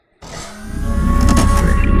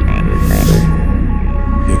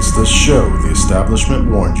show the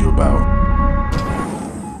establishment warned you about.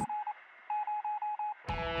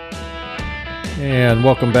 And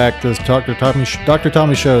welcome back to this Dr.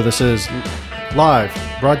 Tommy Show. This is live,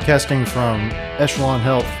 broadcasting from Echelon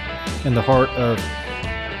Health in the heart of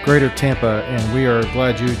Greater Tampa, and we are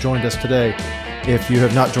glad you joined us today. If you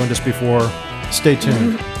have not joined us before, stay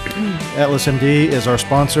tuned. Atlas MD is our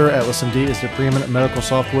sponsor. Atlas MD is the preeminent medical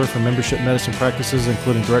software for membership medicine practices,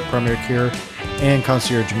 including direct primary care and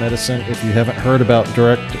concierge medicine. If you haven't heard about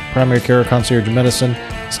direct primary care or concierge medicine,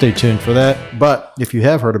 stay tuned for that. But if you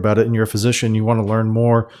have heard about it and you're a physician, you want to learn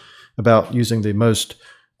more about using the most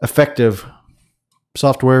effective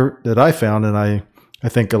software that I found, and I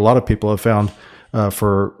think a lot of people have found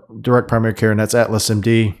for direct primary care, and that's Atlas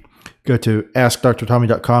MD. Go to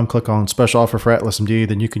AskDrTommy.com, click on special offer for Atlas MD,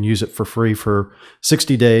 then you can use it for free for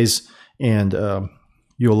 60 days, and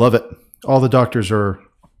you'll love it. All the doctors are,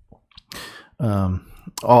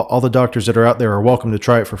 all the doctors that are out there are welcome to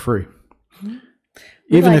try it for free.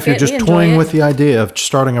 Even if you're just toying with the idea of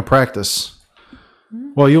starting a practice.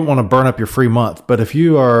 Well, you don't want to burn up your free month, but if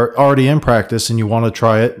you are already in practice and you want to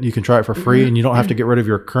try it, you can try it for free, and you don't have to get rid of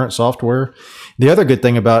your current software. The other good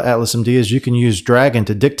thing about Atlas MD is you can use Dragon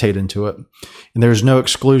to dictate into it, and there's no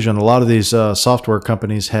exclusion. A lot of these software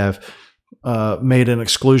companies have made an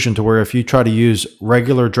exclusion to where if you try to use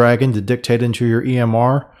regular Dragon to dictate into your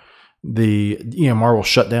EMR, the EMR will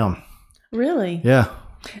shut down. Really? Yeah.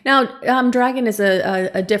 Now, Dragon is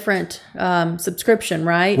a different subscription,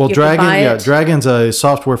 right? Well, Dragon's a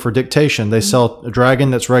software for dictation. They sell a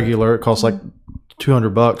Dragon that's regular. It costs like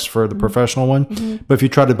 $200 for the professional one. But if you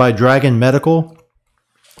try to buy Dragon Medical,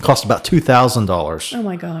 it costs about $2,000. Oh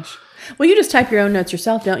my gosh. Well, you just type your own notes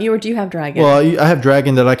yourself, don't you? Or do you have Dragon? Well, I have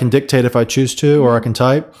Dragon that I can dictate if I choose to, or I can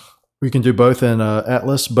type. We can do both in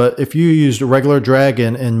Atlas. But if you use a regular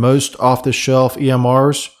Dragon in most off-the-shelf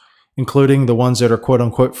EMRs, including the ones that are quote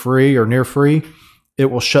unquote free or near free, it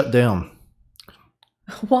will shut down.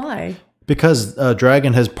 Why? Because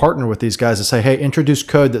Dragon has partnered with these guys to say, hey, introduce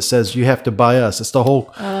code that says you have to buy us. It's the whole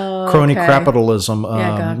crony capitalism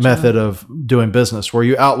method of doing business, where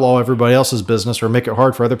you outlaw everybody else's business or make it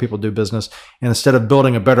hard for other people to do business. And instead of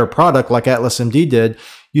building a better product like Atlas MD did,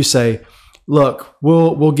 you say, look,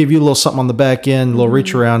 we'll give you a little something on the back end, a little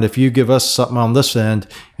reach around if you give us something on this end,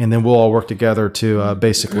 and then we'll all work together to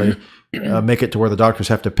basically make it to where the doctors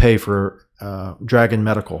have to pay for Dragon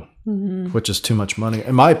Medical, which is too much money,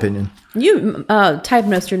 in my opinion. You type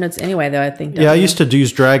most of your notes anyway, though, I think. Yeah, I used to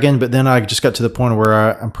use Dragon, but then I just got to the point where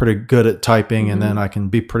I'm pretty good at typing, and then I can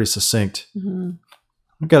be pretty succinct.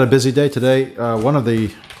 I've got a busy day today.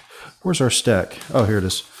 Where's our stack? Oh, here it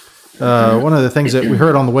is. One of the things that we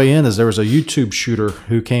heard on the way in is there was a YouTube shooter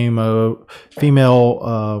who came,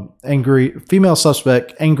 female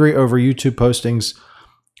suspect, angry over YouTube postings,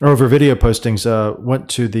 or over video postings, went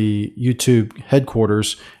to the YouTube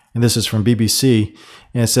headquarters, and this is from BBC,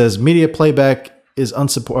 and it says, media playback is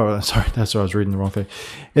unsupported. Oh, sorry, that's what I was reading the wrong thing.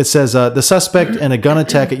 It says, the suspect in a gun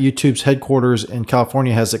attack at YouTube's headquarters in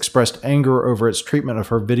California has expressed anger over its treatment of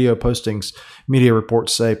her video postings. Media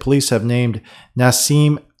reports say police have named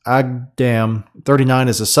Nassim Agdam, 39,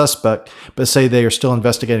 as a suspect, but say they are still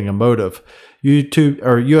investigating a motive.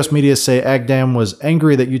 U.S. media say Agdam was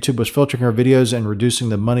angry that YouTube was filtering her videos and reducing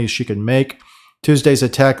the money she could make. Tuesday's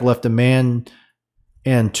attack left a man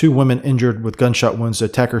and 2 women injured with gunshot wounds. The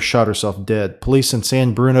attacker shot herself dead. Police in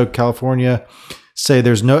San Bruno, California, say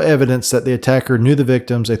there's no evidence that the attacker knew the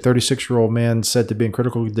victims, a 36-year-old man said to be in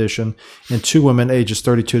critical condition, and 2 women ages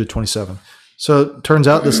 32 to 27. So it turns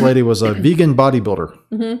out this lady was a vegan bodybuilder.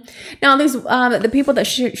 Now, these the people that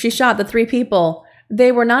she shot, the 3 people,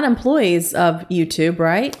 they were not employees of YouTube,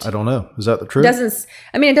 right? I don't know. Is that the truth?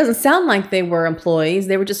 It doesn't sound like they were employees.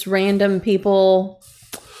 They were just random people.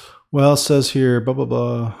 Well, it says here, blah blah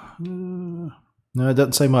blah. No, it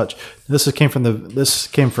doesn't say much. This came from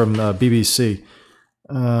BBC.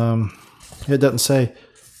 It doesn't say.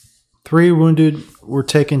 3 wounded were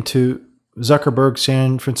taken to Zuckerberg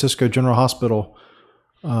San Francisco General Hospital.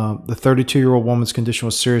 The 32-year-old woman's condition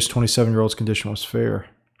was serious. 27-year-old's condition was fair.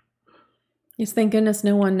 Yes, thank goodness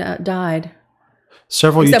no one died.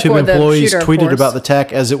 Several YouTube employees tweeted about the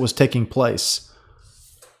attack as it was taking place.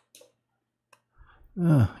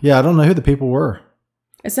 Yeah, I don't know who the people were.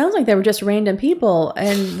 It sounds like they were just random people,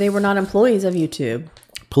 and they were not employees of YouTube.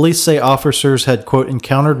 Police say officers had, quote,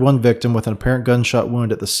 encountered 1 victim with an apparent gunshot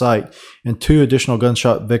wound at the site and 2 additional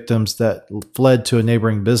gunshot victims that fled to a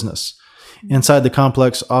neighboring business. Inside the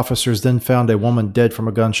complex, officers then found a woman dead from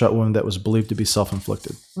a gunshot wound that was believed to be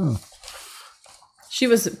self-inflicted. She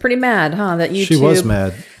was pretty mad, huh? That YouTube she was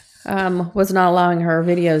mad. Was not allowing her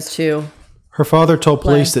videos to Her father told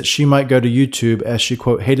police that she might go to YouTube as she,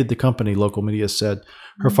 quote, hated the company, local media said.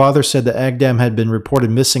 Her father said that Agdam had been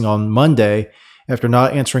reported missing on Monday after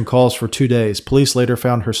not answering calls for 2 days. Police later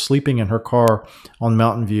found her sleeping in her car on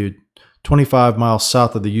Mountain View, 25 miles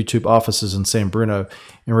south of the YouTube offices in San Bruno,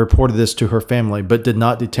 and reported this to her family, but did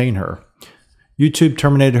not detain her. YouTube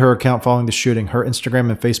terminated her account following the shooting. Her Instagram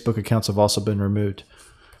and Facebook accounts have also been removed.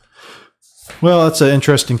 Well, that's an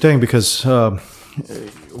interesting thing because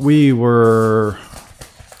we were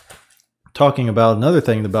talking about another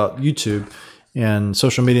thing about YouTube and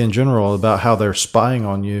social media in general, about how they're spying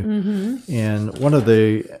on you. Mm-hmm. And one of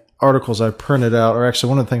the articles I printed out, or actually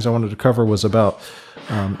one of the things I wanted to cover, was about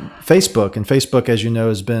Facebook. And Facebook, as you know,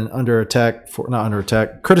 has been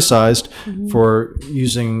criticized for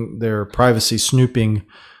using their privacy snooping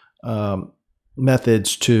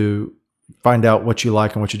methods to find out what you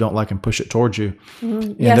like and what you don't like and push it towards you.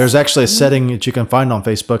 And there's actually a setting that you can find on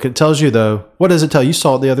Facebook. It tells you, though, what does it tell you? You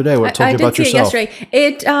saw it the other day. What it told you about yourself. I did see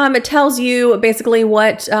it yesterday. It tells you basically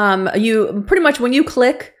what you pretty much when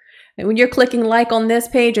you're clicking like on this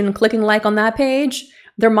page and clicking like on that page,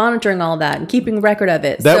 they're monitoring all that and keeping record of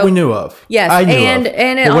it. That we knew of. Yes, I knew and of.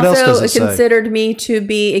 And it also considered me to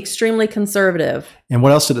be extremely conservative. And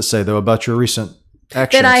what else did it say, though, about your recent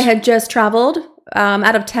actions? That I had just traveled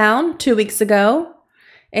out of town 2 weeks ago.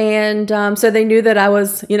 And so they knew that I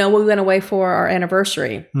was, we went away for our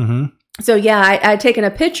anniversary. Mm-hmm. So, yeah, I'd taken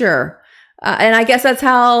a picture. And I guess that's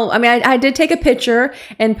how, I did take a picture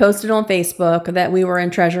and posted on Facebook that we were in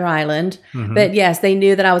Treasure Island. Mm-hmm. But yes, they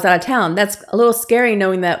knew that I was out of town. That's a little scary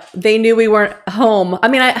knowing that they knew we weren't home.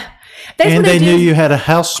 They knew you had a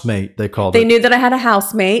housemate, they called it. They knew that I had a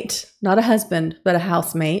housemate, not a husband, but a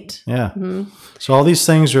housemate. Yeah. Mm-hmm. So all these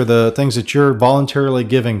things are the things that you're voluntarily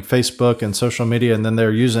giving Facebook and social media, and then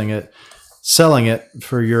they're using it, selling it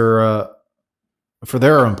for for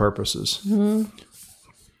their own purposes. Mm-hmm.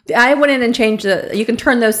 I went in and changed you can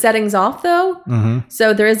turn those settings off though. Mm-hmm.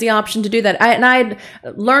 So there is the option to do that. I'd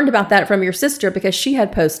learned about that from your sister because she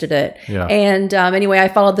had posted it. Yeah. And anyway, I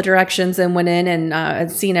followed the directions and went in and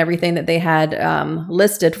had seen everything that they had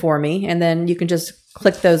listed for me. And then you can just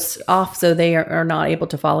click those off so they are not able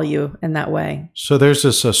to follow you in that way. So there's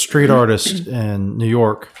this street artist in New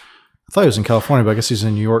York. I thought he was in California, but I guess he's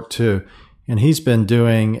in New York too. And he's been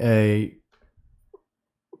doing a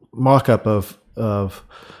mock-up of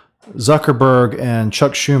Zuckerberg and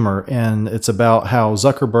Chuck Schumer, and it's about how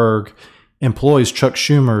Zuckerberg employs Chuck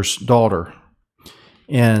Schumer's daughter.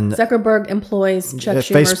 And Zuckerberg employs Chuck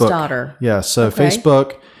Schumer's daughter. Yeah, so okay.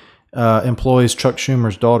 Facebook employs Chuck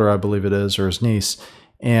Schumer's daughter, I believe it is, or his niece.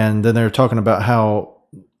 And then they're talking about how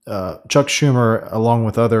Chuck Schumer, along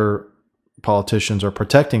with other politicians, are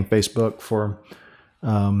protecting Facebook for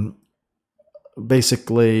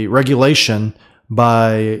basically regulation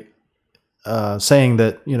by saying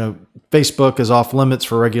that, Facebook is off limits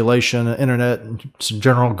for regulation, internet, in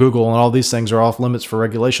general, Google, and all these things are off limits for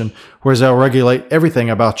regulation, whereas they'll regulate everything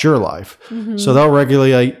about your life. Mm-hmm. So they'll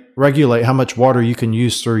regulate how much water you can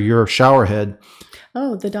use through your shower head.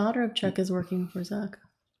 Oh, the daughter of Chuck is working for Zuck.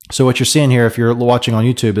 So what you're seeing here, if you're watching on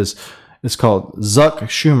YouTube, is it's called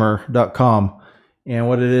ZuckSchumer.com. And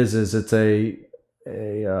what it is it's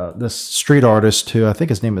this street artist who I think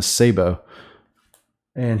his name is Sabo.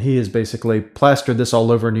 And he has basically plastered this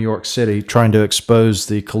all over New York City, trying to expose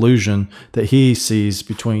the collusion that he sees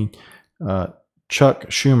between Chuck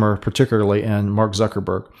Schumer, particularly, and Mark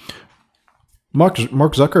Zuckerberg. Mark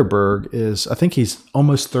Zuckerberg I think he's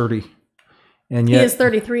almost 30. And yet, he is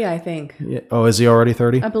 33, I think. Oh, is he already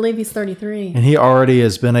 30? I believe he's 33. And he already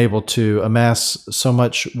has been able to amass so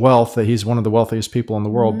much wealth that he's one of the wealthiest people in the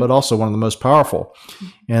world, but also one of the most powerful.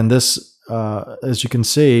 And this, as you can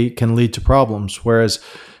see, can lead to problems, whereas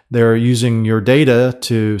they're using your data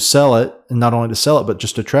to sell it, and not only to sell it, but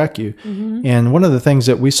just to track you. Mm-hmm. And one of the things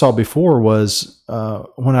that we saw before was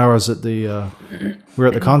when I was at we were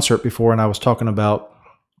at the concert before, and I was talking about,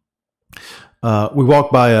 we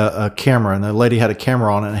walked by a camera, and the lady had a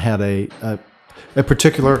camera on it and had a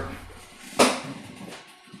particular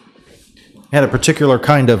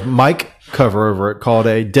kind of mic cover over it called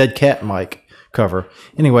a dead cat mic cover.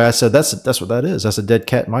 Anyway, I said that's what that is. That's a dead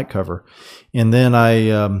cat mic cover. And then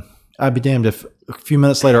I'd be damned if a few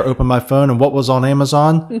minutes later I opened my phone and what was on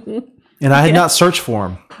Amazon, and I had not searched for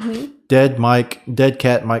them. Mm-hmm. Dead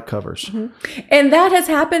cat mic covers. Mm-hmm. And that has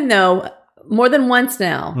happened though more than once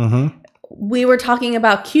now. Mm-hmm. We were talking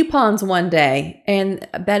about coupons one day and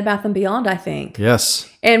Bed Bath & Beyond, I think. Yes.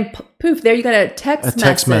 And poof, there you got a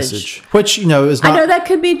text message. Which, is not. I know that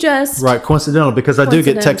could be just right, coincidental, because I do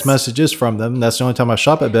get text coincidence. messages from them. That's the only time I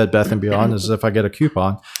shop at Bed Bath & Beyond is if I get a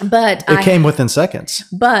coupon. But It came within seconds.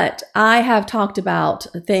 But I have talked about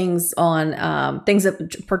things on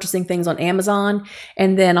purchasing things on Amazon,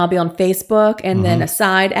 and then I'll be on Facebook, and then a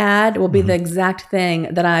side ad will be the exact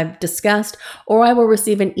thing that I've discussed, or I will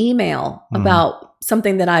receive an email about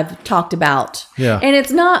something that I've talked about. Yeah. And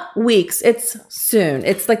it's not weeks, it's soon.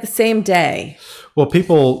 It's like the same day. Well,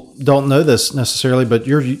 people don't know this necessarily, but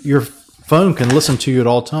your phone can listen to you at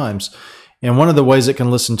all times. And one of the ways it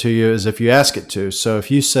can listen to you is if you ask it to. So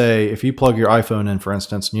if you plug your iPhone in, for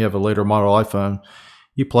instance, and you have a later model iPhone,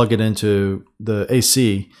 you plug it into the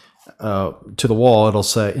AC to the wall, it'll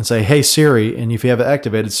say, "Hey Siri," and if you have it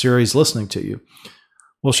activated, Siri's listening to you.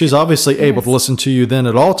 Well, she's obviously able to listen to you then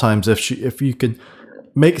at all times. If you can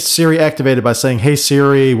make Siri activated by saying, "Hey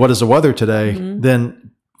Siri, what is the weather today?"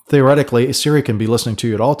 Then theoretically Siri can be listening to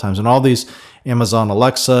you at all times. And all these Amazon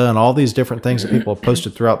Alexa and all these different things that people have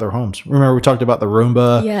posted throughout their homes. Remember we talked about the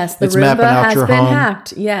Roomba? Yes, the it's Roomba mapping out has your been home.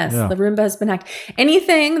 hacked. Yes, Yeah. the Roomba has been hacked.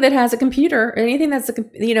 Anything that has a computer, anything that's a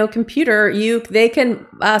computer, they can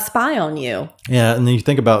spy on you. Yeah, and then you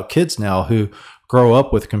think about kids now who grow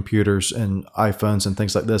up with computers and iPhones and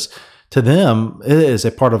things like this. To them, it is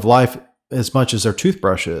a part of life as much as their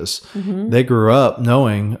toothbrush is. They grew up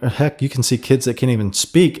knowing, heck, you can see kids that can't even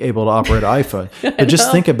speak able to operate an iPhone. But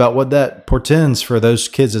just think about what that portends for those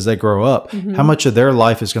kids as they grow up. How much of their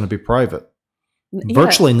life is going to be private?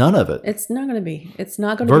 Virtually none of it. It's not going to be. It's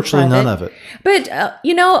not going to be Virtually private. none of it. But,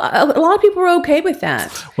 a lot of people are okay with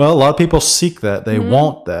that. Well, a lot of people seek that. They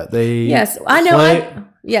want that. Yes, I know.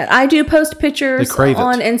 I do post pictures They crave it.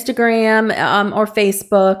 on Instagram or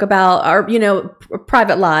Facebook about our,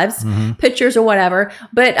 private lives, pictures or whatever.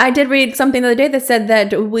 But I did read something the other day that said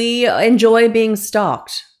that we enjoy being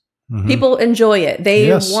stalked. People enjoy it.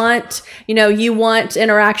 They want, you want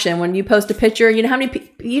interaction when you post a picture. You know how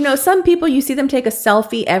many, some people you see them take a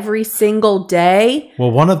selfie every single day.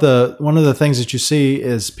 Well, one of the things that you see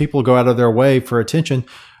is people go out of their way for attention.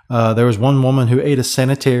 There was one woman who ate a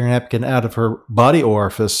sanitary napkin out of her body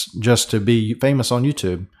orifice just to be famous on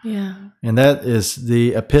YouTube. Yeah. And that is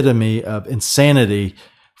the epitome of insanity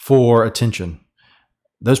for attention.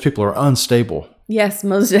 Those people are unstable. Yes,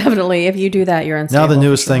 most definitely. If you do that, you're unstable. Now the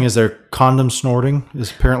newest thing is their condom snorting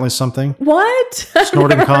is apparently something. What?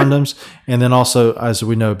 Snorting condoms. And then also, as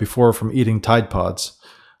we know before, from eating Tide Pods.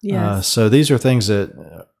 Yes. So these are things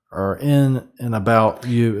that are in and about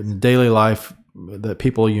you in daily life that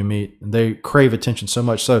people you meet. They crave attention so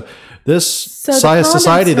much. So this So the condom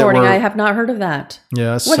society snorting, that we're... I have not heard of that.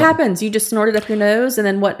 Yeah, What happens? You just snort it up your nose, and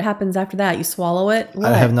then what happens after that? You swallow it? What?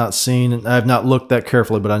 I have not seen, I have not looked that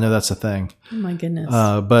carefully, but I know that's a thing. Oh my goodness.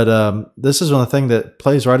 But this is one thing that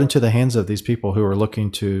plays right into the hands of these people who are looking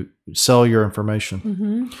to sell your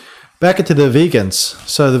information. Back into the vegans.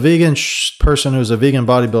 So the vegan person who's a vegan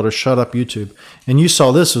bodybuilder shut up YouTube. And you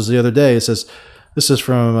saw this was the other day. It says, this is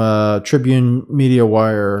from Tribune Media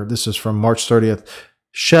Wire. This is from March 30th.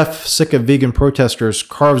 Chef sick of vegan protesters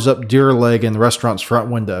carves up deer leg in the restaurant's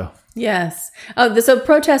front window. Yes. Oh, so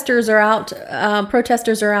protesters are out.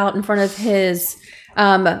 Protesters are out in front of his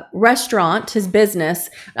restaurant, his business.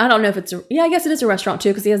 I don't know if it's I guess it is a restaurant too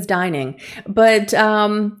because he has dining. But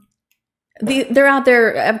they're out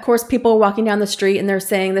there. Of course, people are walking down the street and they're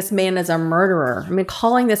saying this man is a murderer. I mean,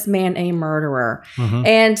 calling this man a murderer.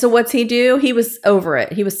 And so what's he do? He was over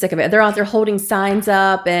it. He was sick of it. They're out there holding signs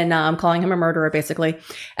up and calling him a murderer, basically.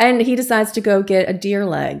 And he decides to go get a deer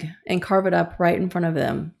leg and carve it up right in front of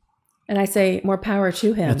them. And I say, more power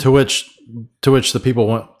to him. And to which the people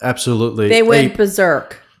went absolutely They went ape.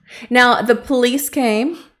 berserk. Now the police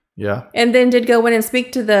came Yeah. and then did go in and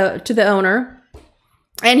speak to the owner.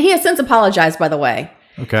 And he has since apologized, by the way.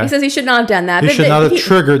 Okay. He says he should not have done that. He But should not have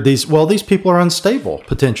triggered these. Well, these people are unstable,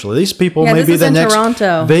 potentially. These people Yeah, may this be is the in next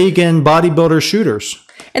Toronto. vegan bodybuilder shooters.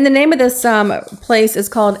 And the name of this place is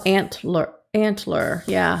called Antler.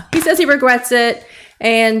 Yeah. He says he regrets it.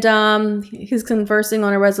 And he's conversing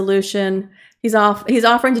on a resolution. He's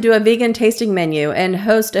offering to do a vegan tasting menu and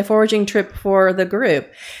host a foraging trip for the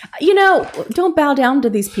group. Don't bow down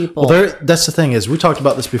to these people. Well, that's the thing is, we talked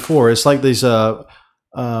about this before. It's like these, I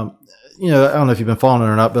don't know if you've been following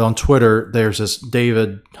it or not, but on Twitter, there's this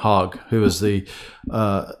David Hogg, who is the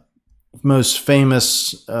most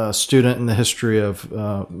famous student in the history of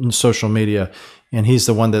social media. And he's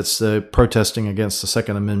the one that's protesting against the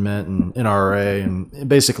Second Amendment and NRA and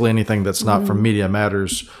basically anything that's not from Media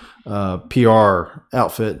Matters PR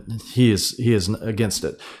outfit, he is against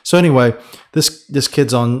it. So anyway, this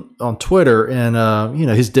kid's on Twitter, and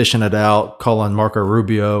he's dishing it out, calling Marco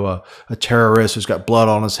Rubio a terrorist who's got blood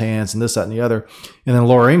on his hands and this, that, and the other. And then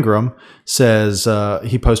Laura Ingraham says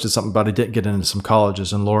he posted something about he didn't get into some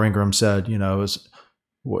colleges, and Laura Ingraham said,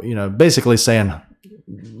 basically saying,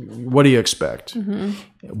 what do you expect?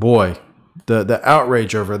 Boy, the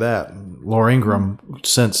outrage over that. Laura Ingraham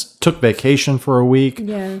since took vacation for a week.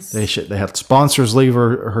 Yes. They had sponsors leave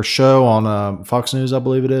her show on Fox News, I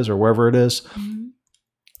believe it is, or wherever it is.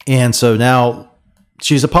 And so now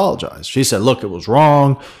she's apologized. She said, look, it was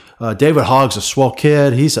wrong. David Hogg's a swell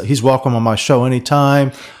kid. He's welcome on my show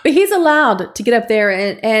anytime. But he's allowed to get up there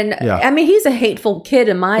and I mean, he's a hateful kid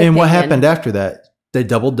in my opinion. And what happened after that? They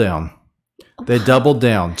doubled down.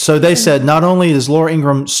 So they said, not only is Laura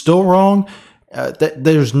Ingraham still wrong,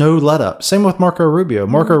 there's no let up. Same with Marco Rubio.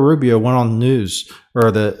 Marco Rubio went on news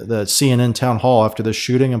or the CNN town hall after the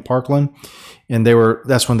shooting in Parkland, and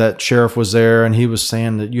that's when that sheriff was there, and he was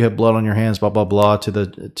saying that you have blood on your hands, blah blah blah,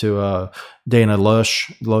 to Dana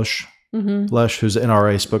Lush, who's the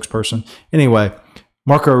NRA spokesperson. Anyway,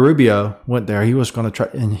 Marco Rubio went there. He was going to try,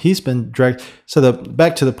 and he's been dragged. So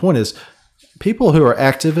back to the point is, people who are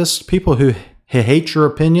activists, people who hate your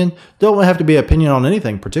opinion, don't have to be an opinion on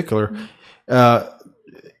anything particular.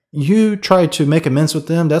 You try to make amends with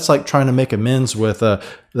them. That's like trying to make amends with the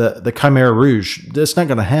Khmer Rouge. That's not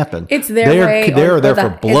going to happen. It's their way. They're there for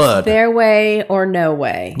blood. It's their way or no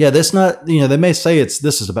way. Yeah, that's not. They may say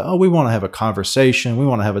this is about. Oh, we want to have a conversation. We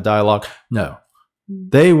want to have a dialogue. No.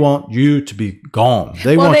 They want you to be gone.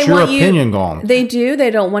 They want your opinion gone. They do. They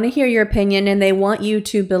don't want to hear your opinion, and they want you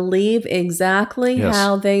to believe exactly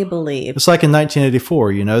how they believe. It's like in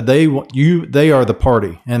 1984. They are the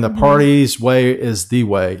party, and the party's way is the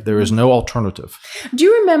way. There is no alternative. Do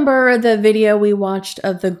you remember the video we watched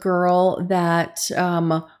of the girl that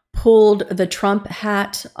pulled the Trump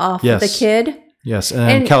hat off the kid? Yes,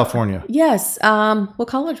 in California. Yes. What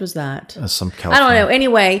college was that? Some California. I don't know.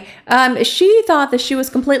 Anyway, she thought that she was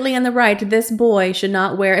completely in the right. This boy should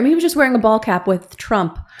not wear. I mean, he was just wearing a ball cap with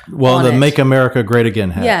Trump. Well, the Make America Great Again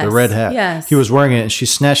hat, the red hat. Yes. He was wearing it, and she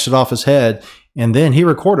snatched it off his head, and then he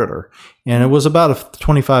recorded her. And it was about a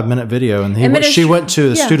 25-minute video, and she went to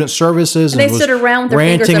the student services, and they stood around with their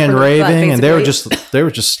ranting and raving, and they were just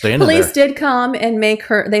standing there. Police did come and made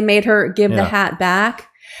her give the hat back.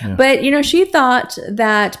 Yeah. But, she thought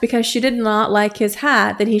that because she did not like his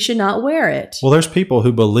hat, that he should not wear it. Well, there's people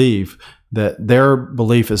who believe that their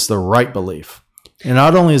belief is the right belief. And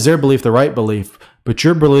not only is their belief the right belief, but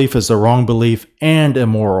your belief is the wrong belief and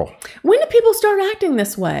immoral. When did people start acting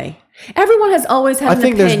this way? Everyone has always had an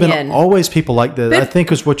opinion. I think there's been always people like that. I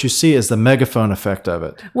think is what you see is the megaphone effect of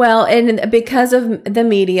it. Well, and because of the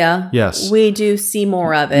media, we do see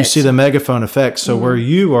more of it. You see the megaphone effect. So where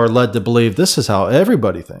you are led to believe this is how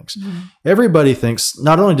everybody thinks. Everybody thinks,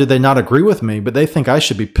 not only do they not agree with me, but they think I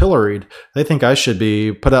should be pilloried. They think I should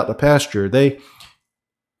be put out to pasture.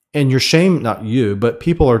 And you're shamed, not you, but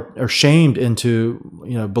people are shamed into,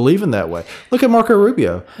 believing that way. Look at Marco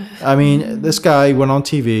Rubio. I mean, this guy went on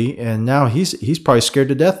TV, and now he's probably scared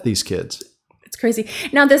to death of these kids. It's crazy.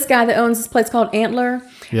 Now, this guy that owns this place called Antler,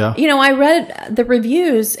 I read the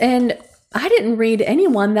reviews, and I didn't read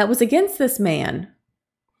anyone that was against this man.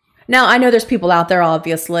 Now, I know there's people out there,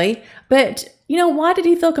 obviously, but, why did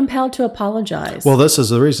he feel compelled to apologize? Well, this is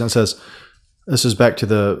the reason. It says, this is back to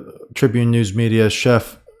the Tribune News Media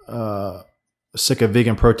chef, sick of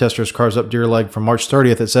vegan protesters carves up deer leg from March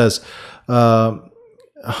 30th. It says,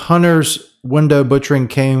 Hunter's window butchering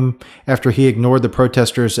came after he ignored the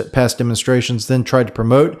protesters at past demonstrations, then tried to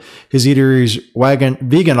promote his eatery's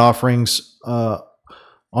vegan offerings on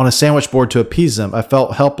a sandwich board to appease them. I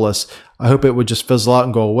felt helpless. I hope it would just fizzle out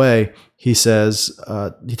and go away, he says.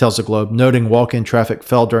 He tells the Globe, noting walk-in traffic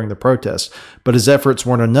fell during the protests. But his efforts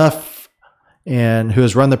weren't enough, and who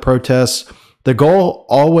has run the protests. The goal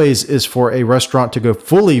always is for a restaurant to go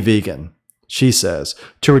fully vegan, she says.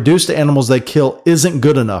 To reduce the animals they kill isn't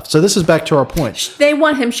good enough. So this is back to our point. They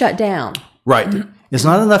want him shut down. Right. It's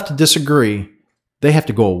not enough to disagree. They have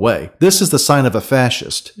to go away. This is the sign of a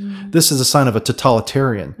fascist. This is a sign of a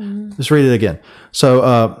totalitarian. Let's read it again.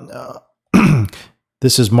 So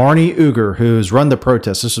this is Marnie Uger, who's run the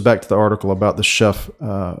protest. This is back to the article about the chef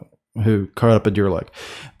who cut up a deer leg.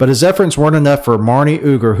 But his efforts weren't enough for Marnie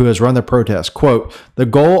Uger, who has run the protest. Quote, the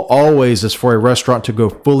goal always is for a restaurant to go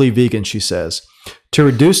fully vegan, she says. To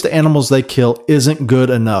reduce the animals they kill isn't good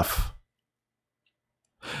enough.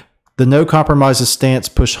 The no compromises stance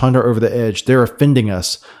pushed Hunter over the edge. They're offending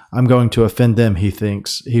us. I'm going to offend them,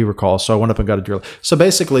 he recalls. So I went up and got a drill. So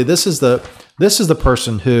basically, this is the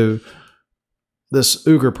person who, this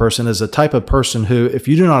Uyghur person is a type of person who, if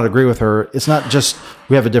you do not agree with her, it's not just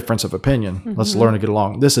we have a difference of opinion. Let's learn to get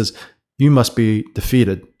along. This is, you must be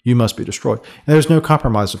defeated. You must be destroyed. And there's no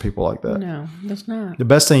compromise with people like that. No, there's not. The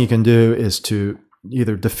best thing you can do is to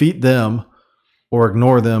either defeat them or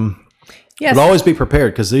ignore them. Yes. But always be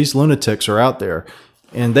prepared, because these lunatics are out there,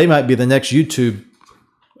 and they might be the next YouTube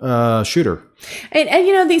shooter.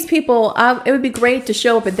 And these people, it would be great to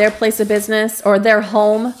show up at their place of business or their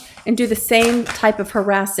home and do the same type of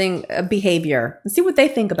harassing behavior and see what they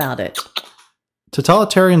think about it.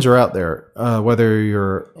 Totalitarians are out there, whether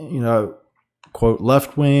you're, quote,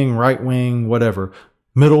 left wing, right wing, whatever,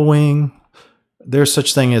 middle wing. There's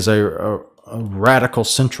such thing as a radical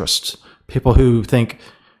centrist. People who think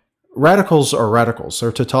radicals are radicals.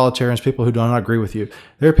 They're totalitarians, people who do not agree with you.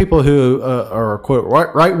 There are people who are, quote,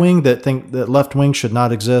 right wing that think that left wing should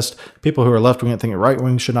not exist, people who are left wing that think that right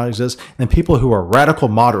wing should not exist, and people who are radical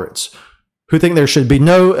moderates who think there should be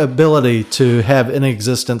no ability to have any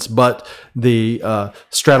existence but the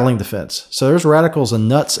straddling the fence. So there's radicals and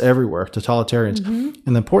nuts everywhere, totalitarians.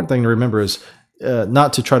 And the important thing to remember is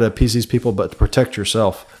not to try to appease these people, but to protect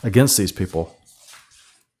yourself against these people.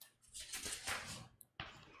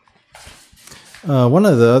 One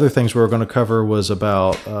of the other things we were going to cover was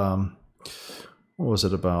about, what was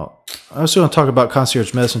it about? I was going to talk about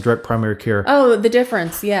concierge medicine, direct primary care. Oh, the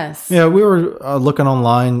difference, yes. Yeah, we were looking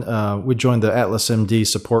online. We joined the Atlas MD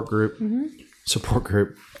support group. Support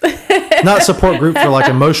group. Not support group for like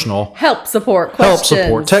emotional. Help support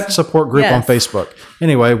Tech support group on Facebook.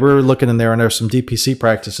 Anyway, we're looking in there, and there's some DPC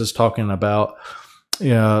practices talking about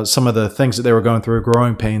some of the things that they were going through,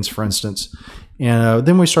 growing pains, for instance. And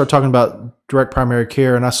then we started talking about direct primary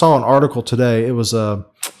care, and I saw an article today. It was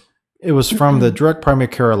from the Direct Primary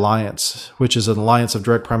Care Alliance, which is an alliance of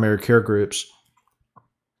direct primary care groups,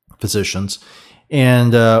 physicians.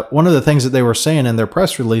 And one of the things that they were saying in their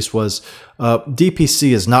press release was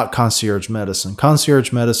DPC is not concierge medicine.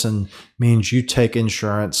 Concierge medicine means you take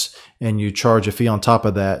insurance and you charge a fee on top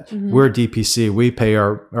of that. We're DPC. We pay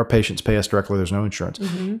our patients pay us directly. There's no insurance.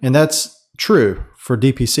 And that's true for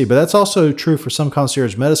DPC, but that's also true for some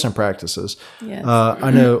concierge medicine practices. Yes.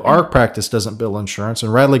 I know our practice doesn't bill insurance,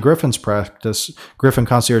 and Radley Griffin's practice, Griffin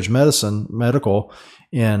Concierge Medicine Medical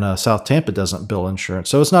in South Tampa, doesn't bill insurance.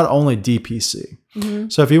 So it's not only DPC.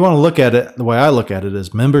 So if you want to look at it, the way I look at it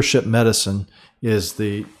is membership medicine is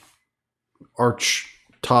the arch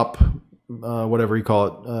top, whatever you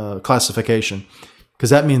call it, classification. Because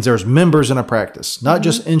that means there's members in a practice, not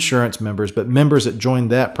just insurance members, but members that join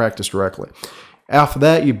that practice directly. After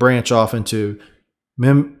that, you branch off into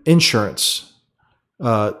insurance.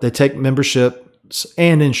 They take memberships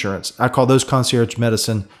and insurance. I call those concierge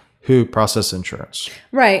medicine who process insurance.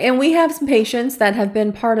 Right. And we have some patients that have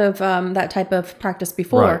been part of that type of practice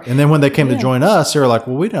before. Right. And then when they came to join us, they were like,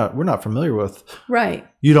 well, we're not familiar with. Right.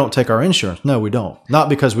 You don't take our insurance. No, we don't. Not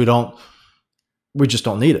because we just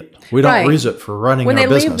don't need it. We don't use it for running our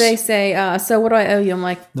business. When they leave, they say, so what do I owe you? I'm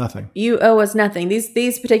like, nothing. You owe us nothing.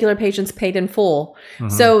 These particular patients paid in full.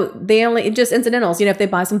 So they only, just incidentals, if they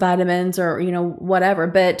buy some vitamins or, whatever.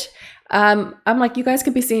 But I'm like, you guys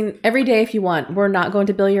could be seen every day if you want. We're not going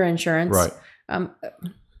to bill your insurance. Right.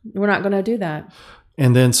 We're not going to do that.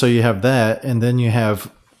 And then, so you have that. And then you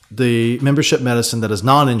have the membership medicine that is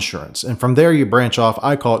non-insurance. And from there, you branch off.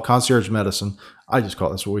 I call it concierge medicine. I just call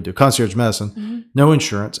it, that's what we do, concierge medicine, no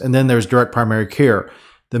insurance. And then there's direct primary care.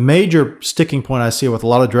 The major sticking point I see with a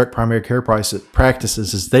lot of direct primary care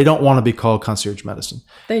practices is they don't want to be called concierge medicine.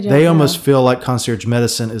 They almost feel like concierge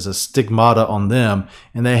medicine is a stigmata on them,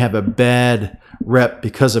 and they have a bad rep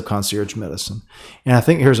because of concierge medicine. And I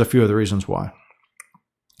think here's a few of the reasons why.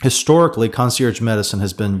 Historically, concierge medicine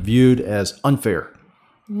has been viewed as unfair.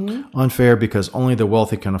 Unfair because only the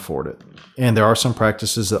wealthy can afford it. And there are some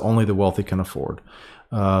practices that only the wealthy can afford.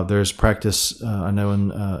 There's practice, I know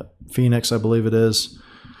in Phoenix, I believe it is.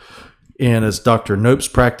 And it's Dr. Knope's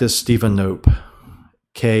practice, Stephen Knope,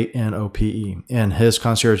 Knope. And his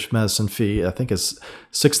concierge medicine fee, I think is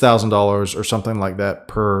 $6,000 or something like that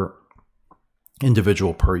per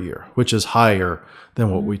individual per year, which is higher than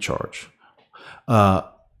what we charge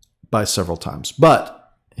by several times. But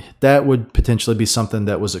that would potentially be something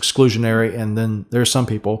that was exclusionary. And then there's some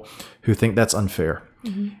people who think that's unfair.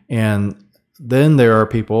 And then there are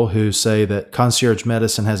people who say that concierge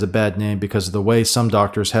medicine has a bad name because of the way some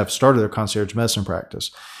doctors have started their concierge medicine practice.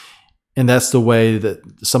 And that's the way that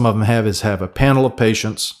some of them have a panel of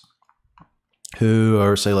patients who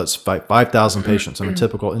are, say, let's fight 5,000 patients in a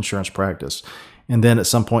typical insurance practice. And then at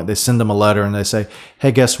some point they send them a letter and they say,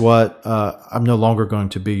 hey, guess what? I'm no longer going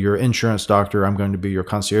to be your insurance doctor. I'm going to be your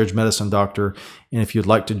concierge medicine doctor. And if you'd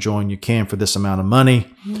like to join, you can for this amount of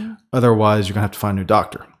money. Yeah. Otherwise, you're going to have to find a new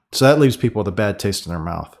doctor. So that leaves people with a bad taste in their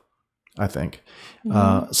mouth, I think.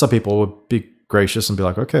 Some people would be gracious and be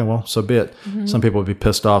like, okay, well, so be it. Some people would be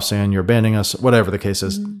pissed off saying you're abandoning us, whatever the case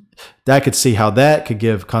is. I could see how that could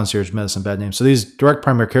give concierge medicine a bad name. So these direct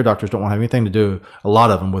primary care doctors don't want to have anything to do, a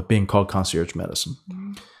lot of them, with being called concierge medicine.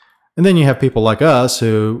 And then you have people like us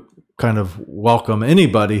who kind of welcome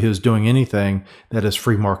anybody who's doing anything that is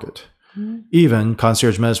free market, even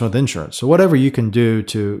concierge medicine with insurance. So whatever you can do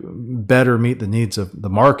to better meet the needs of the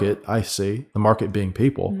market, I see, the market being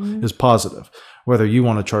people, is positive. Whether you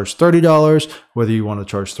want to charge $30, whether you want to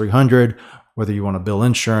charge $300, whether you want to bill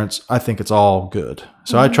insurance, I think it's all good.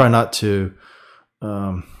 So I try not to, I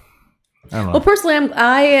don't know. Well, personally,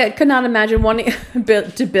 I could not imagine wanting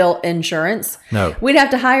to bill insurance. No. We'd have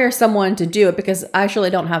to hire someone to do it because I surely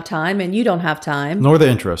don't have time and you don't have time. Nor the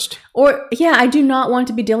interest. Or, yeah, I do not want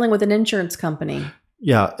to be dealing with an insurance company.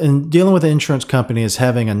 Yeah, and dealing with an insurance company is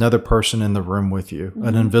having another person in the room with you,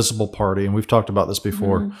 an invisible party. And we've talked about this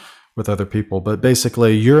before with other people. But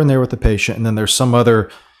basically, you're in there with the patient, and then there's some other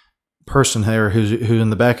person there who in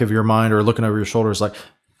the back of your mind or looking over your shoulder is like,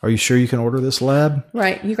 are you sure you can order this lab?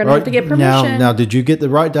 Right. You're going to have to get permission. Now, did you get the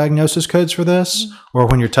right diagnosis codes for this? Or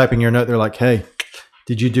when you're typing your note, they're like, hey,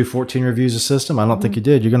 did you do 14 reviews of system? I don't think you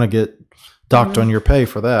did. You're going to get docked on your pay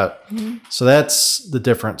for that. So that's the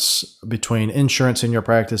difference between insurance in your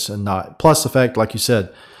practice and not. Plus the fact, like you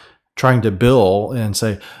said, trying to bill and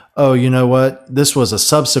say, oh, you know what? This was a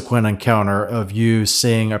subsequent encounter of you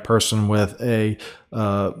seeing a person with a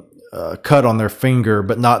cut on their finger,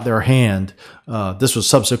 but not their hand. This was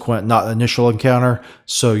subsequent, not initial encounter.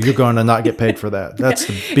 So you're going to not get paid for that. That's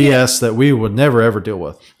the BS that we would never, ever deal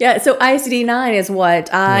with. Yeah. So ICD-9 is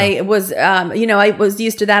what I was, I was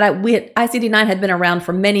used to that. ICD-9 had been around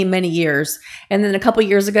for many, many years. And then a couple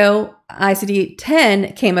years ago,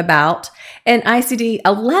 ICD-10 came about, and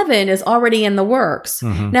ICD-11 is already in the works.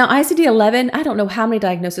 Now, ICD-11, I don't know how many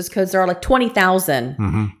diagnosis codes there are, like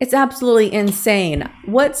 20,000. It's absolutely insane.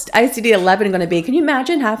 What's ICD-11 going to be? Can you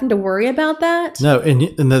imagine having to worry about that? No,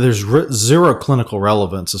 and there's zero clinical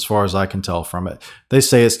relevance as far as I can tell from it. They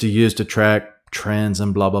say it's to use to track trends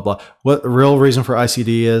and blah, blah, blah. What the real reason for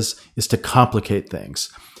ICD is to complicate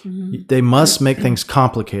things. They must make things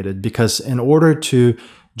complicated because in order to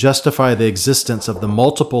justify the existence of the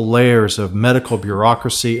multiple layers of medical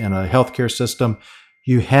bureaucracy in a healthcare system,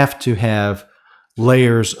 you have to have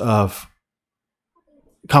layers of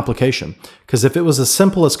complication. Because if it was as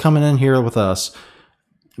simple as coming in here with us,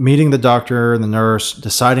 meeting the doctor and the nurse,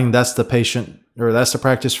 deciding that's the patient or that's the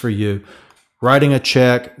practice for you, writing a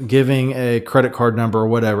check, giving a credit card number or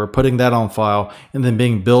whatever, putting that on file, and then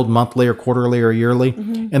being billed monthly or quarterly or yearly,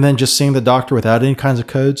 and then just seeing the doctor without any kinds of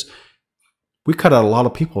codes, we cut out a lot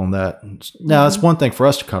of people in that. Now, it's one thing for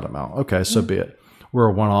us to cut them out. Okay, so be it. We're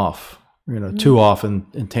a one-off, two off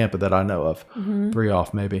in Tampa that I know of, 3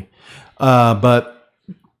 off maybe. But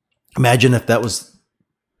imagine if that was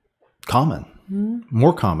common,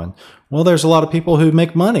 more common. Well, there's a lot of people who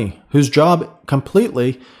make money, whose job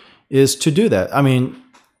completely is to do that. I mean,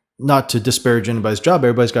 not to disparage anybody's job.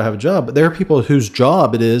 Everybody's got to have a job. But there are people whose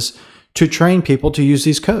job it is to train people to use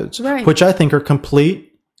these codes, which I think are complete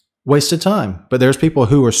waste of time. But there's people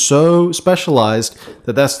who are so specialized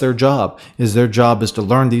that that's their job. Their job is to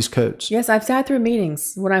learn these codes. Yes, I've sat through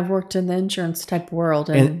meetings when I've worked in the insurance type world.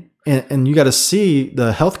 And you got to see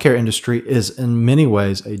the healthcare industry is in many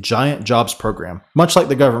ways a giant jobs program, much like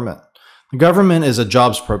the government. The government is a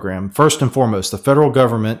jobs program, first and foremost. The federal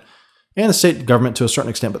government and the state government to a certain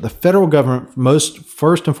extent, but the federal government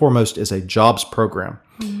first and foremost is a jobs program.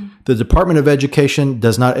 The Department of Education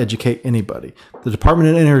does not educate anybody. The Department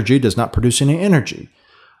of Energy does not produce any energy.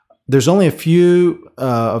 There's only a few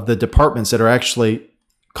of the departments that are actually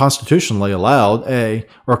constitutionally allowed,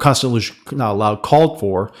 or constitutionally not allowed, called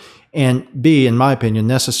for, and B, in my opinion,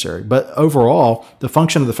 necessary. But overall, the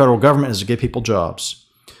function of the federal government is to give people jobs.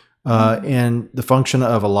 And the function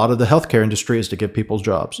of a lot of the healthcare industry is to give people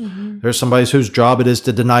jobs. There's somebody whose job it is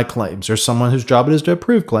to deny claims. There's someone whose job it is to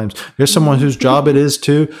approve claims. There's someone whose job it is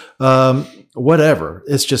to whatever.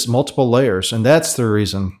 It's just multiple layers. And that's the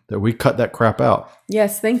reason that we cut that crap out.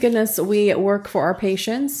 Yes, thank goodness we work for our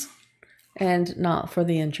patients and not for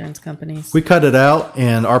the insurance companies. We cut it out,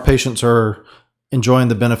 and our patients are enjoying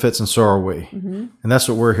the benefits, and so are we. And that's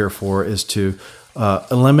what we're here for, is to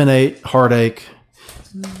eliminate heartache,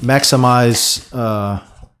 maximize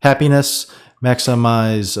happiness,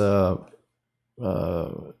 maximize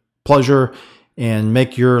pleasure and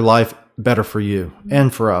make your life better for you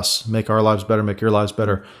and for us. Make our lives better, make your lives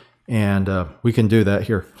better. And we can do that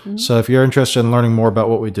here. So if you're interested in learning more about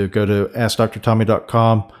what we do, go to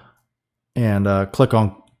AskDrTommy.com and click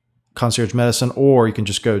on Concierge Medicine, or you can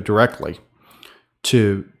just go directly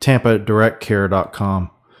to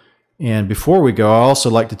TampaDirectCare.com. And before we go, I also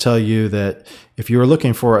like to tell you that if you're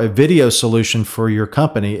looking for a video solution for your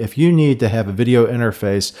company, if you need to have a video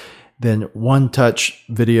interface, then One Touch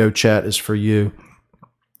Video Chat is for you.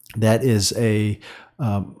 That is a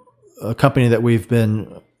company that we've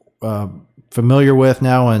been familiar with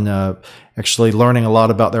now and actually learning a lot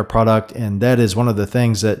about their product. And that is one of the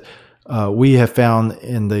things that we have found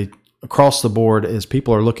across the board is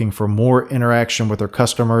people are looking for more interaction with their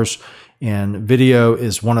customers, and video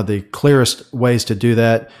is one of the clearest ways to do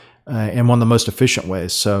that and one of the most efficient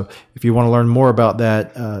ways. So if you want to learn more about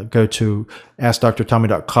that, go to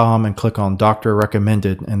AskDrTommy.com and click on Doctor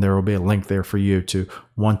Recommended, and there will be a link there for you to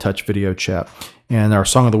One Touch Video Chat. And our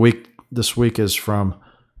song of the week this week is from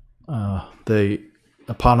the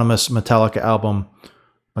eponymous Metallica album,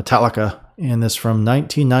 Metallica, and it's from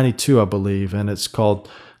 1992, I believe, and it's called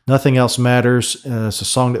Nothing Else Matters. It's a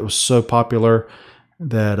song that was so popular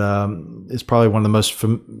that it's probably one of the most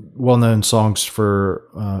well-known songs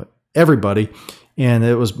for everybody, and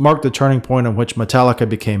it marked the turning point in which Metallica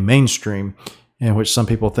became mainstream, and which some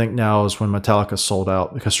people think now is when Metallica sold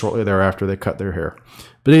out, because shortly thereafter they cut their hair.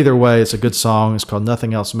 But either way, it's a good song. It's called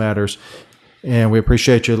Nothing Else Matters, and we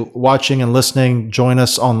appreciate you watching and listening. Join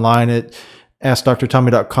us online at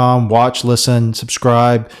AskDrTommy.com. Watch, listen,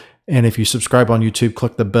 subscribe. And if you subscribe on YouTube,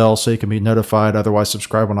 click the bell so you can be notified. Otherwise,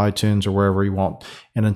 subscribe on iTunes or wherever you want. And until